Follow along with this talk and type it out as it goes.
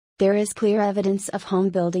There is clear evidence of home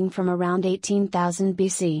building from around 18,000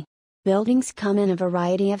 BC. Buildings come in a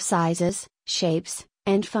variety of sizes, shapes,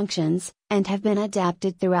 and functions, and have been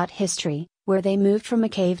adapted throughout history, where they moved from a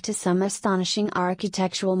cave to some astonishing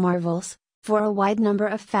architectural marvels, for a wide number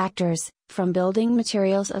of factors, from building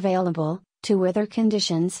materials available, to weather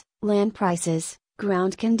conditions, land prices,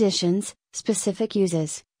 ground conditions, specific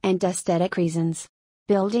uses, and aesthetic reasons.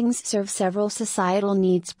 Buildings serve several societal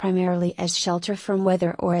needs primarily as shelter from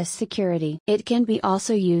weather or as security. It can be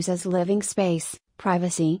also used as living space,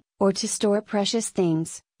 privacy, or to store precious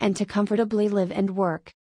things, and to comfortably live and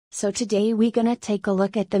work. So today we gonna take a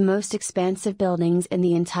look at the most expansive buildings in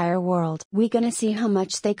the entire world. We gonna see how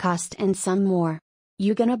much they cost and some more.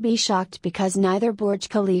 You gonna be shocked because neither Burj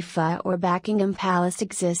Khalifa or Buckingham Palace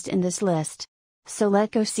exist in this list. So let's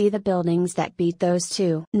go see the buildings that beat those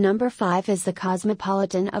two. Number 5 is the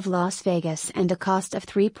Cosmopolitan of Las Vegas and a cost of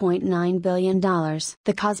 $3.9 billion.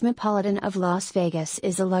 The Cosmopolitan of Las Vegas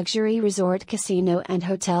is a luxury resort casino and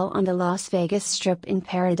hotel on the Las Vegas Strip in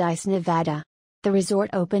Paradise, Nevada. The resort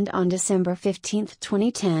opened on December 15,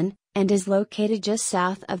 2010, and is located just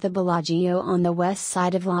south of the Bellagio on the west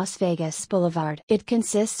side of Las Vegas Boulevard. It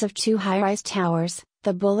consists of two high-rise towers,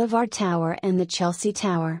 the Boulevard Tower and the Chelsea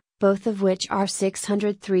Tower, both of which are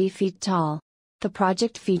 603 feet tall. The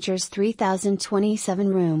project features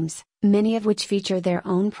 3,027 rooms, many of which feature their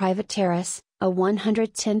own private terrace, a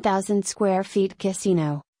 110,000 square feet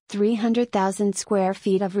casino, 300,000 square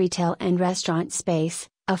feet of retail and restaurant space,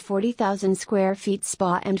 a 40,000 square feet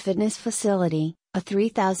spa and fitness facility, a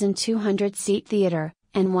 3,200 seat theater,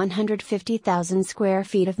 and 150,000 square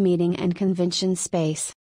feet of meeting and convention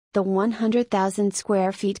space. The 100,000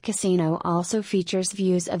 square feet casino also features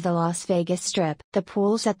views of the Las Vegas Strip. The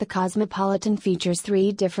pools at the Cosmopolitan features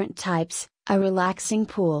 3 different types, a relaxing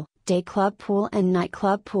pool, day club pool and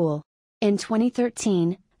nightclub pool. In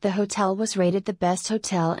 2013, the hotel was rated the best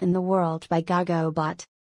hotel in the world by Gogobot.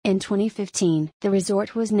 In 2015, the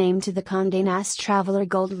resort was named to the Condé Nast Traveler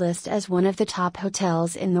Gold List as one of the top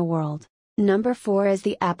hotels in the world. Number 4 is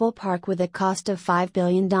the Apple Park with a cost of $5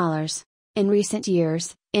 billion. In recent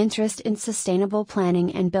years, interest in sustainable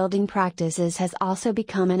planning and building practices has also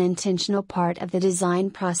become an intentional part of the design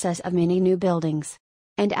process of many new buildings.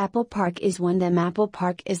 And Apple Park is one of them. Apple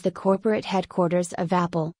Park is the corporate headquarters of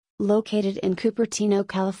Apple, located in Cupertino,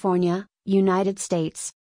 California, United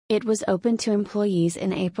States. It was opened to employees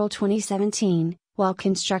in April 2017, while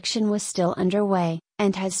construction was still underway,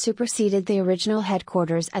 and has superseded the original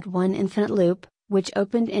headquarters at One Infinite Loop, which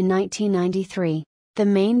opened in 1993. The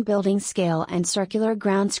main building scale and circular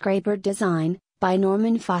groundscraper design, by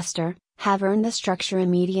Norman Foster, have earned the structure a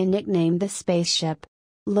media nickname the spaceship.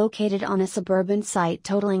 Located on a suburban site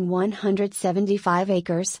totaling 175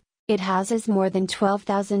 acres, it houses more than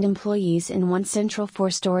 12,000 employees in one central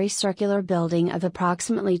 4-story circular building of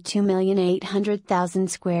approximately 2,800,000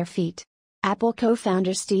 square feet. Apple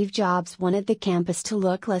co-founder Steve Jobs wanted the campus to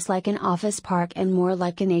look less like an office park and more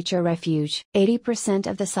like a nature refuge. 80%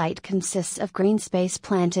 of the site consists of green space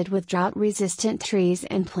planted with drought-resistant trees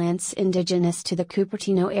and plants indigenous to the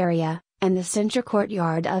Cupertino area, and the center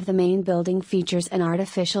courtyard of the main building features an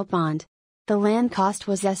artificial pond. The land cost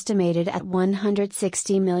was estimated at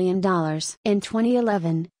 $160 million. In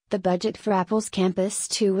 2011, the budget for Apple's Campus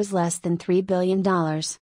 2 was less than $3 billion.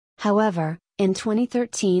 However, in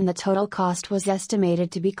 2013 the total cost was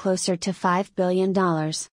estimated to be closer to $5 billion.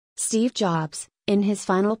 Steve Jobs, in his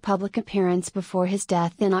final public appearance before his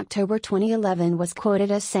death in October 2011, was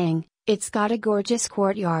quoted as saying, "It's got a gorgeous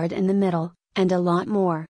courtyard in the middle, and a lot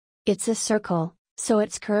more. It's a circle, so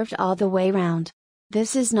it's curved all the way round.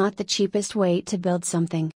 This is not the cheapest way to build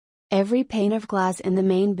something. Every pane of glass in the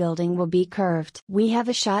main building will be curved. We have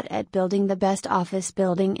a shot at building the best office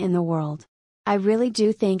building in the world. I really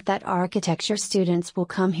do think that architecture students will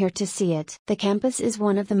come here to see it." The campus is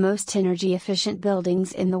one of the most energy efficient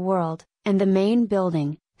buildings in the world, and the main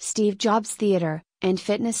building, Steve Jobs Theater, and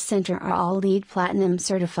Fitness Center are all LEED Platinum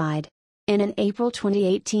certified. In an April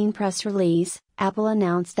 2018 press release, Apple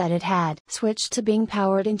announced that it had switched to being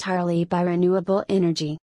powered entirely by renewable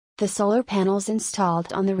energy. The solar panels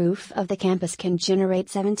installed on the roof of the campus can generate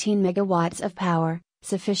 17 megawatts of power,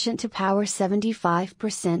 sufficient to power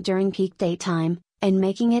 75% during peak daytime, and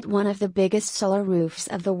making it one of the biggest solar roofs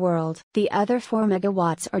of the world. The other 4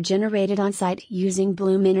 megawatts are generated on site using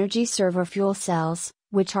Bloom Energy server fuel cells,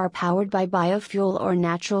 which are powered by biofuel or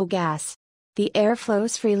natural gas. The air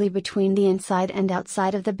flows freely between the inside and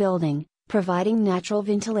outside of the building, providing natural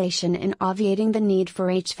ventilation and obviating the need for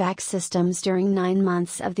HVAC systems during 9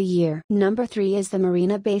 months of the year. Number 3 is the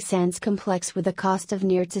Marina Bay Sands complex with a cost of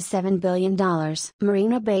near to $7 billion.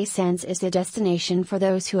 Marina Bay Sands is the destination for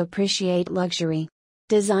those who appreciate luxury.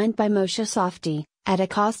 Designed by Moshe Safdie, at a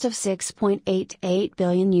cost of $6.88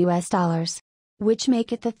 billion, which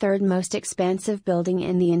make it the third most expansive building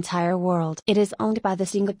in the entire world. It is owned by the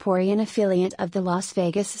Singaporean affiliate of the Las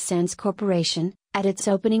Vegas Sands Corporation. At its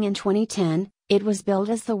opening in 2010, it was billed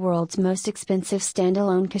as the world's most expensive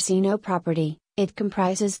standalone casino property. It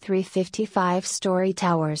comprises 3 55-story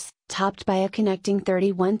towers, topped by a connecting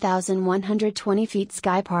 31,120 feet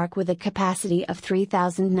sky park with a capacity of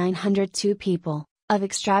 3,902 people. Of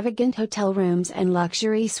extravagant hotel rooms and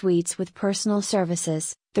luxury suites with personal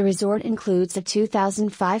services, the resort includes a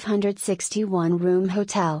 2,561-room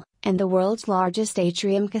hotel, and the world's largest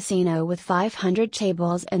atrium casino with 500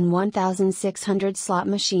 tables and 1,600 slot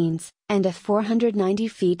machines, and a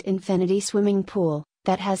 490-feet infinity swimming pool,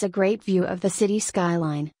 that has a great view of the city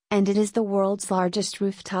skyline, and it is the world's largest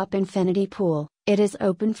rooftop infinity pool. It is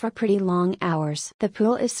open for pretty long hours. The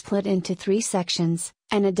pool is split into 3 sections,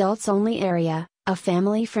 an adults-only area, a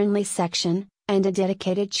family-friendly section, and a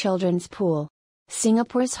dedicated children's pool.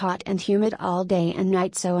 Singapore's hot and humid all day and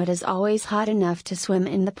night, so it is always hot enough to swim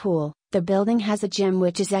in the pool. The building has a gym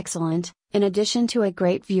which is excellent, in addition to a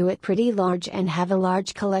great view. It pretty large and have a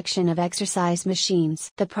large collection of exercise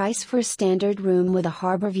machines. The price for a standard room with a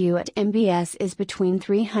harbor view at MBS is between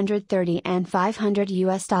 $330 and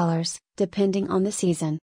 $500, depending on the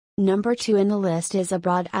season. Number 2 in the list is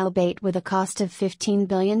Abraj Al Bait with a cost of $15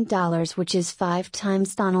 billion, which is 5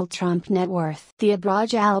 times Donald Trump net worth. The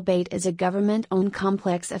Abraj Al Bait is a government-owned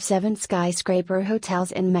complex of 7 skyscraper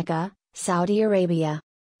hotels in Mecca, Saudi Arabia.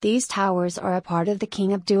 These towers are a part of the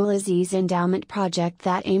King Abdulaziz Endowment project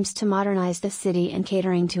that aims to modernize the city and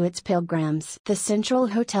catering to its pilgrims. The Central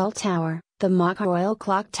Hotel Tower, the Makkah Royal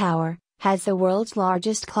Clock Tower, has the world's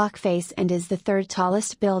largest clock face and is the 3rd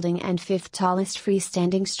tallest building and 5th tallest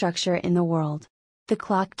freestanding structure in the world. The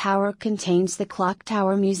clock tower contains the Clock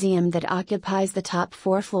Tower Museum that occupies the top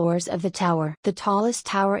 4 floors of the tower. The tallest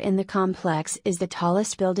tower in the complex is the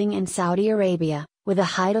tallest building in Saudi Arabia, with a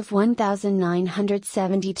height of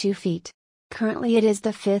 1,972 feet. Currently it is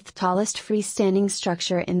the 5th tallest freestanding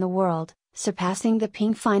structure in the world, surpassing the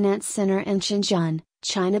Ping Finance Center in Shenzhen,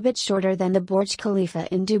 China, but shorter than the Burj Khalifa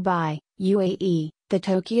in Dubai, UAE, the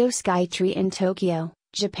Tokyo Skytree in Tokyo,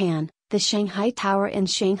 Japan, the Shanghai Tower in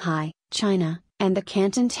Shanghai, China, and the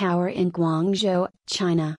Canton Tower in Guangzhou,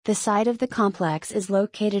 China. The site of the complex is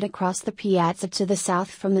located across the piazza to the south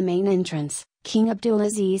from the main entrance, King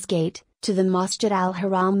Abdulaziz Gate, to the Masjid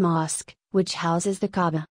al-Haram Mosque, which houses the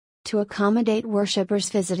Kaaba. To accommodate worshippers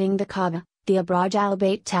visiting the Kaaba, the Abraj Al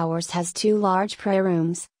Bait Towers has 2 large prayer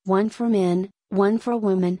rooms, one for men, one for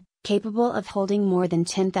women, capable of holding more than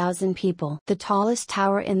 10,000 people. The tallest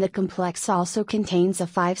tower in the complex also contains a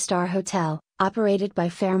 5-star hotel, operated by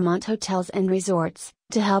Fairmont Hotels and Resorts,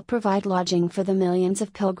 to help provide lodging for the millions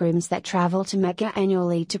of pilgrims that travel to Mecca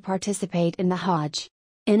annually to participate in the Hajj.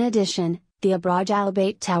 In addition, the Abraj Al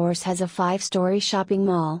Bait Towers has a 5-story shopping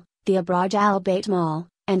mall, the Abraj Al Bait Mall,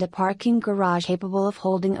 and a parking garage capable of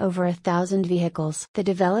holding over 1,000 vehicles. The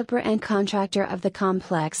developer and contractor of the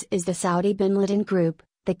complex is the Saudi Bin Laden Group,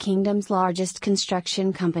 the kingdom's largest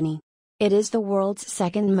construction company. It is the world's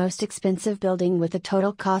 2nd most expensive building with a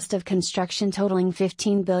total cost of construction totaling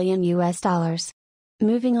 $15 billion.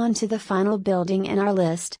 Moving on to the final building in our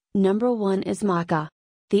list, number 1 is Makkah.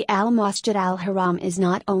 The Al-Masjid al-Haram is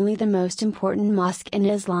not only the most important mosque in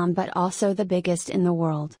Islam but also the biggest in the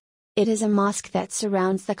world. It is a mosque that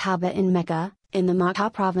surrounds the Kaaba in Mecca, in the Makkah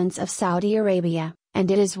province of Saudi Arabia, and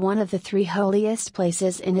it is one of the 3 holiest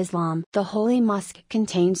places in Islam. The Holy Mosque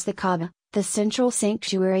contains the Kaaba, the central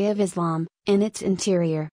sanctuary of Islam, in its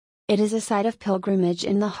interior. It is a site of pilgrimage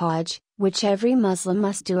in the Hajj, which every Muslim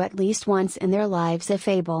must do at least once in their lives if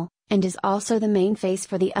able, and is also the main face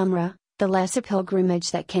for the Umrah, the lesser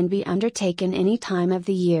pilgrimage that can be undertaken any time of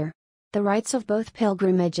the year. The rites of both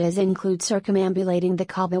pilgrimages include circumambulating the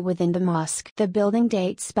Kaaba within the mosque. The building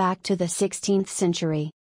dates back to the 16th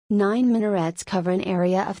century. 9 minarets cover an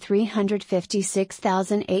area of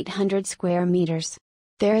 356,800 square meters.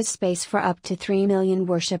 There is space for up to 3 million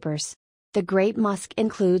worshippers. The Great Mosque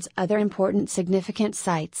includes other important significant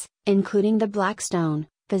sites, including the Black Stone,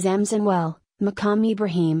 the Zamzam Well, Maqam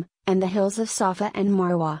Ibrahim, and the hills of Safa and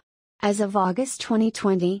Marwa. As of August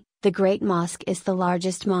 2020, the Great Mosque is the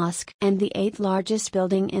largest mosque and the 8th largest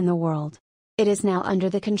building in the world. It is now under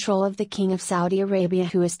the control of the King of Saudi Arabia,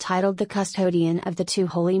 who is titled the custodian of the 2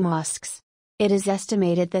 holy mosques. It is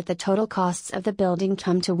estimated that the total costs of the building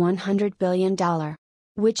come to $100 billion,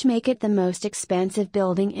 which make it the most expansive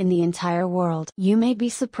building in the entire world. You may be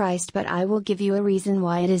surprised, but I will give you a reason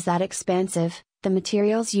why it is that expansive. The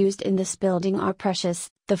materials used in this building are precious.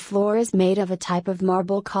 The floor is made of a type of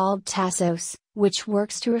marble called Tassos, which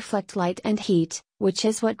works to reflect light and heat, which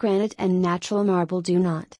is what granite and natural marble do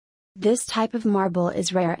not. This type of marble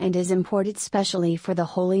is rare and is imported specially for the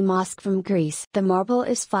Holy Mosque from Greece. The marble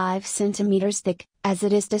is 5 centimeters thick, as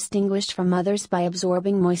it is distinguished from others by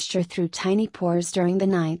absorbing moisture through tiny pores during the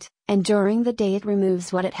night, and during the day it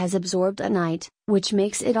removes what it has absorbed at night, which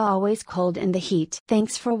makes it always cold in the heat.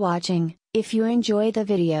 Thanks for watching. If you enjoyed the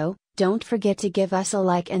video, don't forget to give us a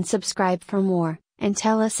like and subscribe for more, and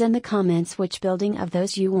tell us in the comments which building of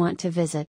those you want to visit.